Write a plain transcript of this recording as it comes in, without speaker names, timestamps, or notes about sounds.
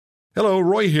Hello,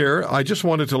 Roy here. I just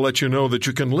wanted to let you know that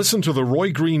you can listen to The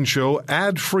Roy Green Show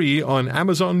ad-free on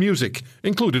Amazon Music,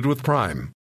 included with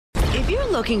Prime. If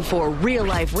you're looking for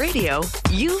real-life radio,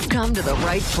 you've come to the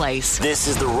right place. This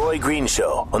is The Roy Green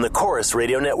Show on the Chorus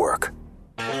Radio Network.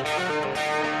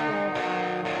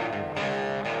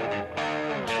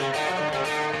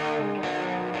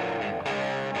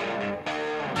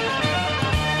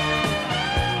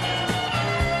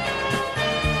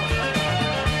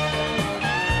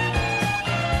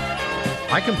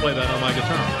 I can play that on my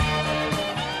guitar.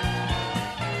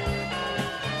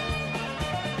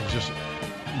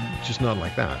 Just not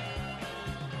like that.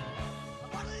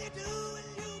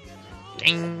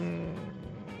 Ding,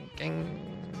 ding.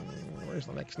 Where's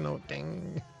the next note?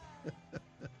 Ding.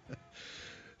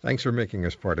 Thanks for making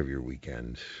us part of your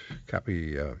weekend.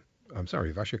 Vasha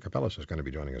Capellas is going to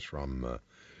be joining us from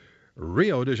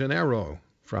Rio de Janeiro,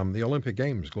 from the Olympic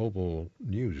Games. Global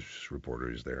news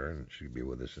reporter is there, and she'll be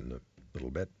with us in a little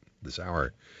bit this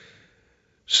hour.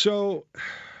 So,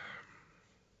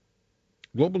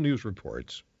 Global News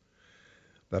reports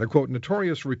that a, quote,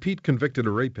 notorious repeat convicted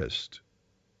rapist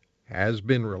has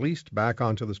been released back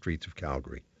onto the streets of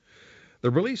Calgary.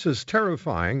 The release is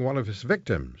terrifying one of his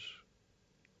victims.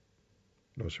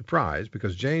 No surprise,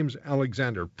 because James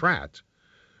Alexander Pratt,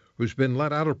 who's been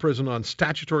let out of prison on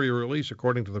statutory release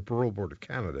according to the Parole Board of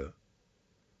Canada.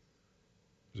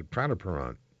 Is it Pratt or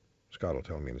Perrant? Scott will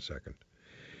tell me in a second.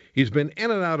 He's been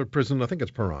in and out of prison, I think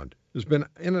it's Perrant. He's been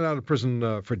in and out of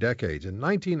prison for decades. In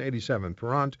 1987,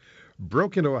 Perrant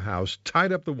broke into a house,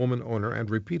 tied up the woman owner, and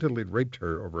repeatedly raped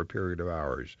her over a period of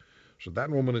hours. So that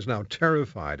woman is now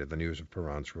terrified at the news of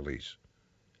Perrant's release.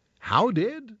 How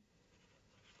did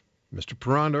Mr.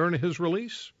 Perrant earn his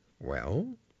release?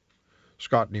 Well,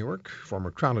 Scott Newark,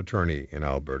 former Crown Attorney in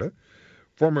Alberta,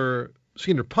 former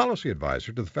Senior Policy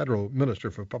Advisor to the Federal Minister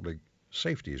for Public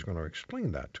Safety, is going to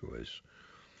explain that to us.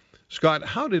 Scott,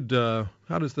 how did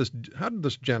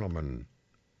this gentleman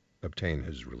obtain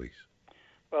his release?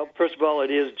 Well, first of all,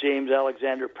 it is James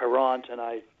Alexander Perrant, and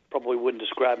I probably wouldn't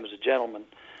describe him as a gentleman.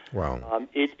 Wow.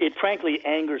 It frankly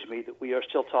angers me that we are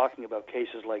still talking about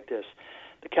cases like this.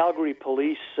 The Calgary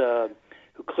police,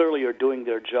 who clearly are doing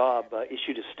their job,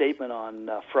 issued a statement on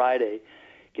Friday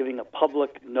giving a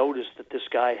public notice that this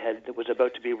guy was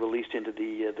about to be released into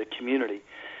the community.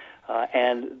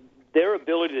 And their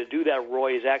ability to do that,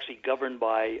 Roy, is actually governed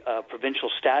by a provincial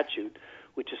statute,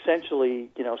 which essentially,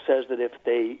 says that if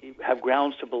they have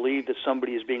grounds to believe that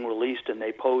somebody is being released and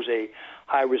they pose a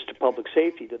high risk to public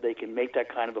safety, that they can make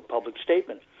that kind of a public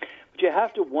statement. But you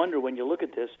have to wonder when you look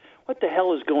at this, what the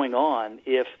hell is going on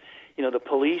if, the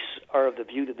police are of the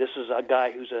view that this is a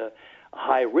guy who's a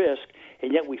high risk,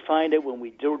 and yet we find out when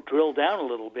we drill down a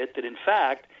little bit that, in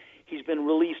fact, he's been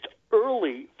released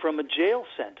early from a jail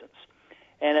sentence.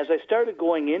 And as I started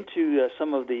going into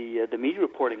some of the media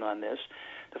reporting on this,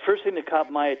 the first thing that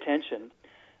caught my attention,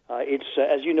 it's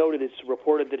as you noted, it's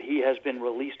reported that he has been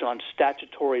released on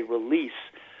statutory release,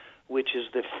 which is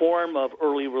the form of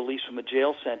early release from a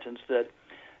jail sentence that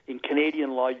in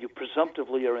Canadian law you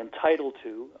presumptively are entitled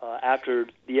to after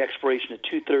the expiration of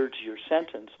two-thirds of your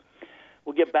sentence.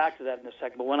 We'll get back to that in a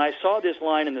second. But when I saw this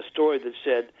line in the story that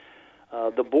said,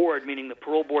 the board, meaning the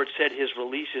parole board, said his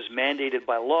release is mandated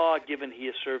by law given he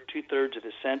has served two-thirds of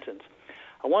his sentence.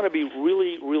 I want to be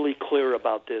really, really clear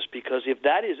about this, because if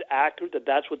that is accurate, that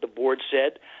that's what the board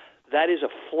said, that is a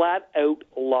flat-out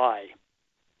lie.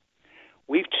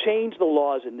 We've changed the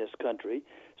laws in this country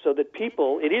so that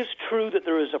it is true that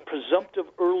there is a presumptive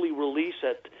early release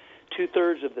at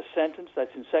two-thirds of the sentence.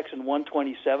 That's in Section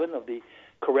 127 of the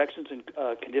Corrections and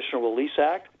Conditional Release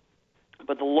Act.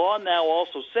 But the law now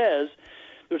also says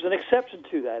there's an exception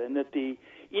to that, and that the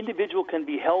individual can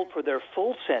be held for their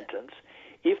full sentence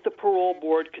if the parole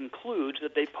board concludes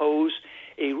that they pose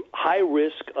a high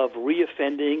risk of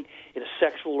reoffending in a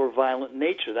sexual or violent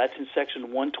nature. That's in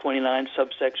Section 129,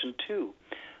 subsection 2.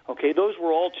 Okay, those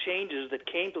were all changes that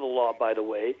came to the law, by the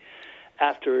way,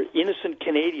 after innocent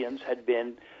Canadians had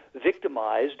been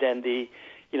victimized, and the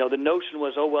notion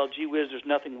was, oh, well, gee whiz, there's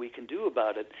nothing we can do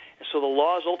about it. And so the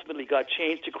laws ultimately got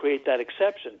changed to create that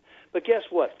exception. But guess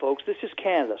what, folks? This is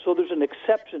Canada, so there's an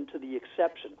exception to the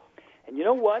exception. And you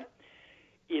know what?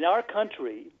 In our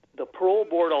country, the parole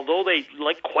board, although they,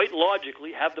 quite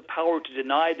logically, have the power to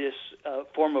deny this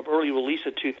form of early release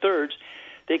at two-thirds,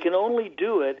 they can only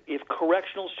do it if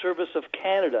Correctional Service of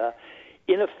Canada,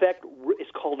 in effect, is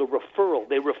called a referral.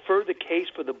 They refer the case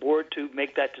for the board to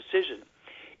make that decision.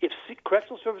 If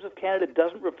Correctional Service of Canada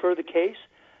doesn't refer the case,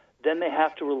 then they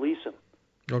have to release him.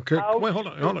 Okay. Wait, hold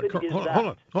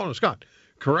on, Scott.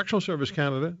 Correctional Service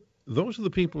Canada, those are the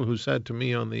people who said to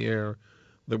me on the air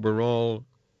that were all,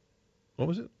 what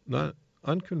was it? Not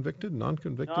unconvicted,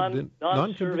 non-convicted,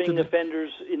 non-serving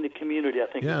offenders in the community,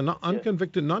 I think. Yeah,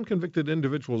 non-convicted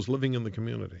individuals living in the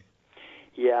community.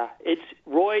 Yeah,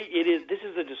 Roy. This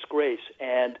is a disgrace,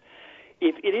 and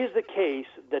if it is the case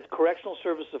that Correctional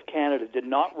Services of Canada did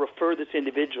not refer this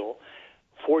individual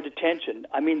for detention,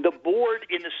 I mean, the board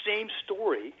in the same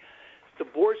story, the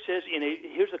board says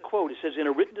here's a quote. It says, in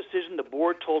a written decision, the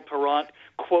board told Parent,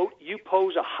 quote, "You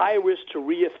pose a high risk to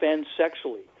reoffend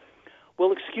sexually."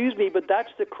 Well, excuse me, but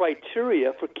that's the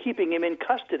criteria for keeping him in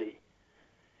custody.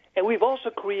 And we've also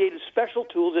created special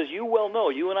tools, as you well know.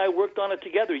 You and I worked on it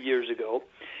together years ago,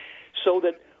 so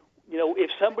that,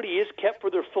 if somebody is kept for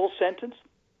their full sentence,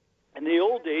 in the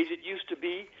old days it used to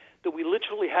be that we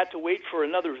literally had to wait for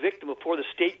another victim before the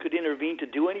state could intervene to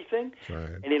do anything.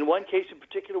 Right. And in one case in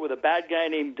particular with a bad guy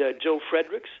named Joe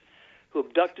Fredericks, who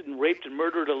abducted and raped and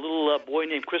murdered a little boy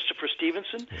named Christopher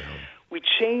Stevenson, we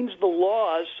changed the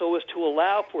laws so as to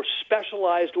allow for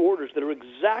specialized orders that are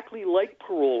exactly like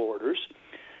parole orders,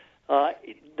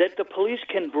 that the police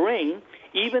can bring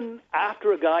even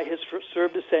after a guy has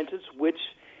served a sentence, which,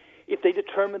 if they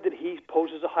determine that he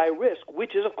poses a high risk,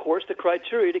 which is, of course, the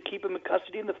criteria to keep him in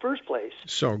custody in the first place.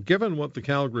 So, given what the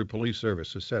Calgary Police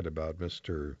Service has said about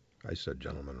I said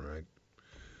gentleman, right?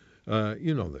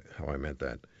 You know how I meant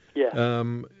that. Yeah.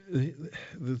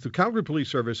 The Calgary Police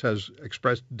Service has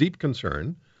expressed deep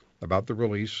concern about the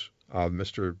release of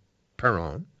Mr.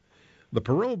 Parent. The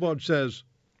parole board says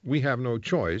we have no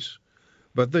choice,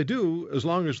 but they do as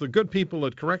long as the good people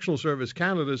at Correctional Service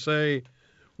Canada say,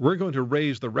 we're going to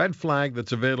raise the red flag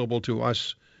that's available to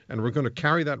us, and we're going to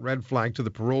carry that red flag to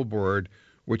the parole board,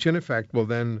 which in effect will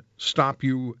then stop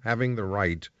you having the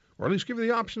right, or at least give you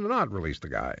the option to not release the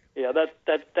guy. Yeah,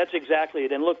 that's exactly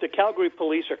it. And look, the Calgary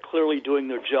police are clearly doing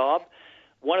their job.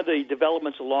 One of the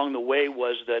developments along the way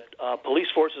was that police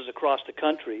forces across the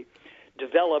country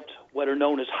developed what are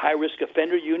known as high-risk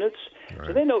offender units. Right.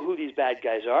 So they know who these bad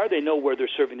guys are. They know where they're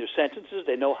serving their sentences.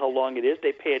 They know how long it is.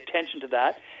 They pay attention to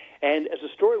that. And as the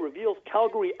story reveals, the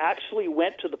Calgary police actually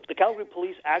went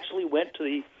to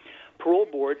the parole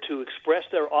board to express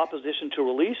their opposition to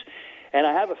release. And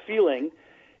I have a feeling,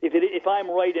 if I'm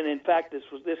right, and in fact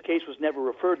this case was never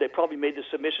referred, they probably made the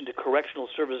submission to Correctional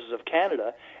Services of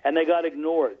Canada, and they got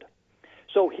ignored.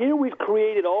 So here we've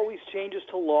created all these changes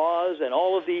to laws and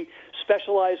all of the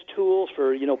specialized tools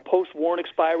for, post-warrant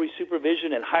expiry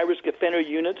supervision and high-risk offender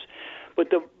units. But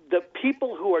the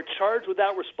people who are charged with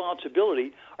that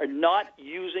responsibility are not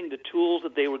using the tools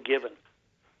that they were given.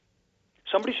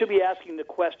 Somebody should be asking the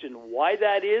question why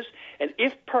that is, and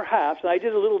if perhaps, and I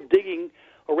did a little digging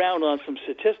around on some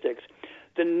statistics,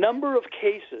 the number of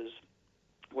cases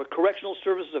where Correctional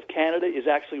Services of Canada is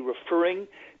actually referring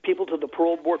people to the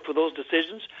parole board for those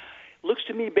decisions looks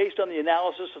to me, based on the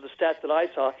analysis of the stats that I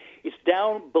saw, it's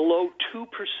down below 2%.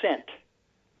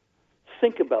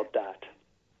 Think about that.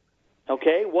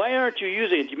 Okay? Why aren't you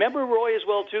using it? Do you remember, Roy, as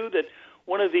well, too, that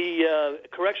one of the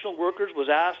correctional workers was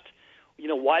asked,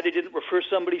 why they didn't refer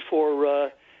somebody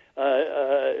for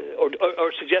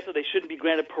or suggested they shouldn't be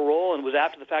granted parole, and was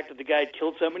after the fact that the guy had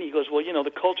killed somebody? He goes, well,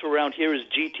 the culture around here is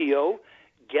GTO,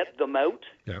 get them out.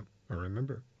 Yeah, I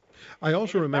remember. I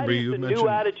also remember you mentioned... new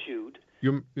attitude.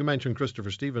 You mentioned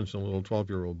Christopher Stevenson, a little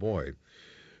 12-year-old boy,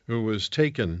 who was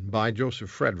taken by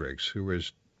Joseph Fredericks, who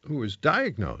was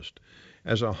diagnosed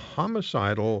as a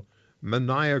homicidal,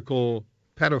 maniacal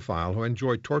pedophile who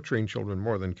enjoyed torturing children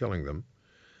more than killing them.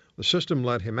 The system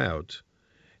let him out,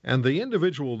 and the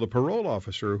individual, the parole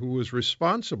officer, who was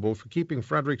responsible for keeping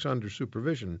Fredericks under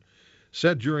supervision,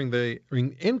 said during the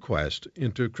inquest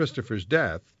into Christopher's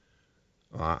death,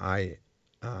 I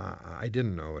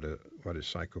didn't know what a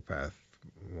psychopath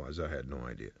was. I had no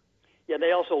idea. Yeah,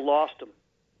 they also lost him.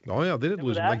 Oh, yeah, they did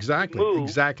lose him.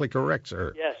 Exactly correct,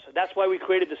 sir. Yes, that's why we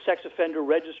created the sex offender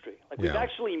registry. We've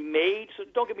actually made, so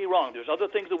don't get me wrong, there's other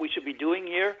things that we should be doing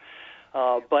here,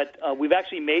 but we've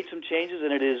actually made some changes,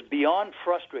 and it is beyond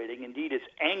frustrating. Indeed, it's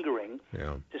angering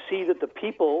to see that the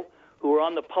people who are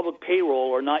on the public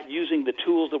payroll are not using the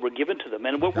tools that were given to them.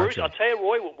 And what worries, I'll tell you,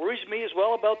 Roy, what worries me as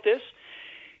well about this,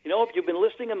 if you've been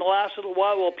listening in the last little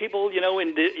while, people,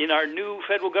 in our new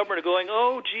federal government are going,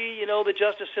 oh, gee, the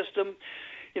justice system,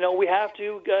 we have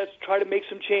to try to make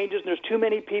some changes, and there's too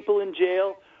many people in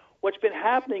jail. What's been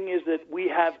happening is that we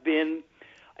have been,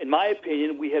 in my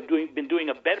opinion, been doing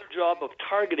a better job of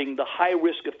targeting the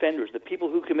high-risk offenders, the people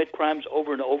who commit crimes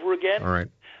over and over again. All right.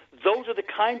 Those are the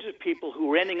kinds of people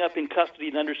who are ending up in custody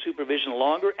and under supervision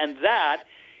longer, and that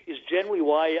is generally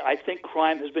why I think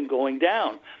crime has been going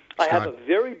down. I have a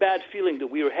very bad feeling that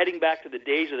we are heading back to the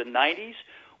days of the 90s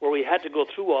where we had to go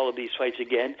through all of these fights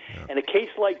again. Yeah. And a case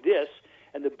like this,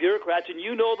 and the bureaucrats, and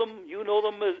you know them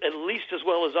at least as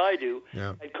well as I do,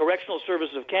 at Correctional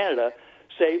Services of Canada,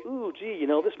 say, ooh, gee,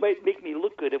 this might make me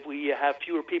look good if we have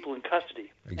fewer people in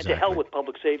custody. Exactly. And to hell with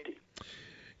public safety.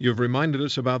 You've reminded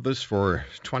us about this for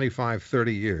 25,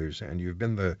 30 years, and you've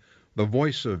been the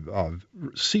voice of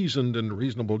seasoned and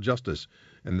reasonable justice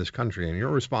in this country, and you're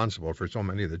responsible for so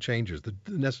many of the changes, the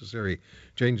necessary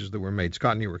changes that were made.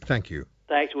 Scott Newark, thank you.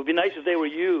 Thanks. It would be nice if they were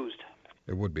used.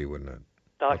 It would be, wouldn't it?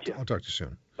 I'll talk to you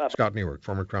soon. Bye-bye. Scott Newark,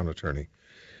 former Crown Attorney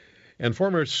and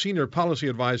former Senior Policy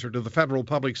Advisor to the Federal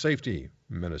Public Safety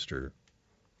Minister.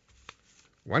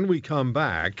 When we come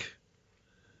back,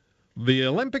 the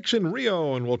Olympics in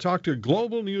Rio, and we'll talk to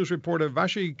Global News reporter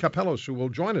Vashi Kapelos, who will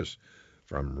join us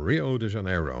from Rio de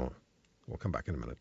Janeiro. We'll come back in a minute.